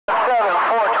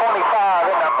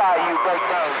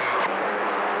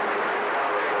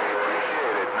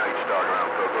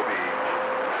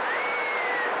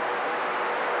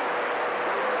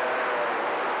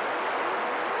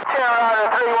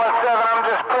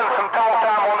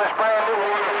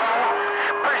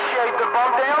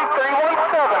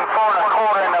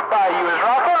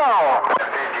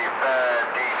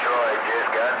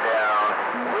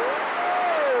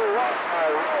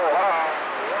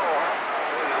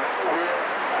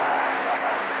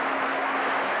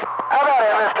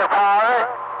Mr.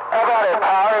 Pirate. How about it,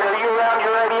 Pirate? Are you around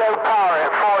your radio?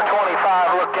 Pirate,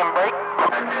 425 looking break.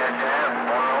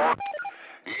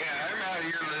 Yeah, I'm out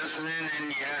here listening, and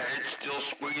yeah, it's still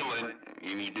squealing.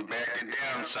 You need to back it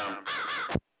down some.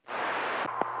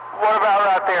 What about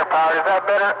right there, Pirate? Is that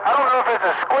better? I don't know if it's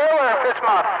a squeal or if it's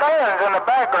my fans in the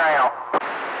background.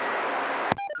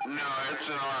 No, it's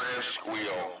an RF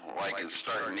squeal, like it's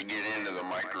starting to get into the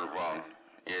microphone.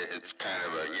 It's kind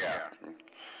of a, yeah.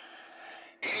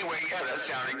 Anyway, yeah, that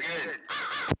sounded good.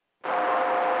 10-4,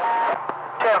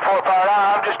 Pirate.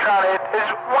 I'm just trying to,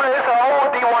 it's an old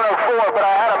D104, but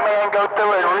I had a man go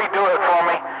through it and redo it for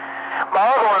me. My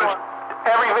other ones,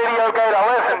 every video gate I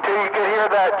listen to, you could hear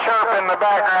that chirp in the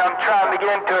background trying to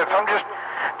get into it. So I'm just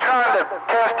trying to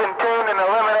test and tune and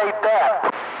eliminate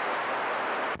that.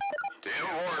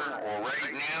 Well, right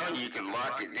now, you can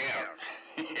lock it down.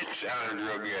 It sounded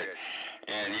real good.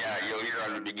 And yeah, you'll hear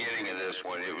on the beginning of this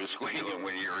one, it was squealing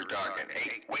when you were talking.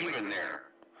 Hey, wait in there.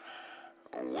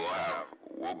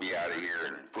 We'll be out of here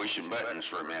and pushing buttons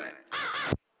for a minute.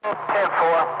 10-4, 10-4.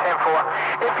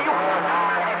 If you...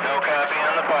 No copy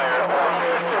on the fire.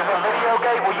 This is a video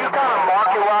gate. Will you kind of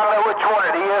mark it while I know which one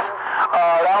it is?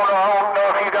 I don't know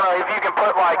if you can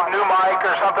put like NewMic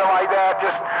or something like that.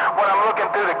 Just when I'm looking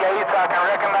through the gates, I can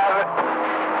recognize it.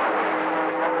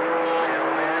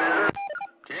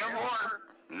 10-4.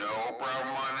 No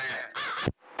problem on that.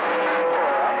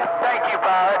 Thank you,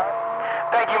 Pirate.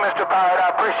 Thank you, Mr. Pirate. I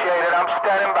appreciate it. I'm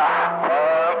standing by.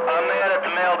 I'm mad at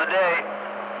the mail today.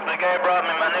 The guy brought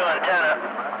me my new antenna.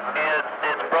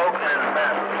 It's broken and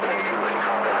bent.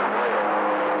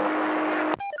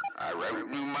 I wrote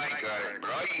NewMic on it, but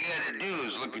all you gotta do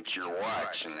is look at your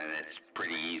watch, and then it's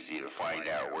pretty easy to find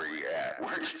out where you're at.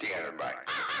 We're standing by.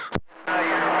 I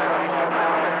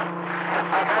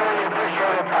really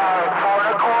appreciate it, Pirate. 4 in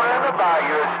the corner in the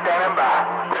bayou is standing by.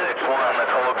 6-1,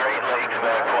 let's hold Great Lakes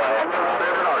back quiet.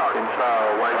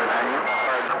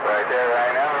 Right there,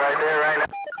 right now, right there, right now.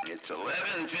 It's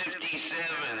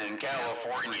 11:57 in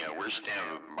California. We're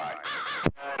standing by.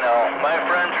 No, my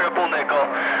friend Triple Nickel.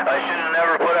 I should have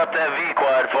never put up that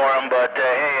V-quad for him, but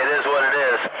hey, it is what it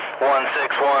is.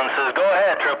 161 says go.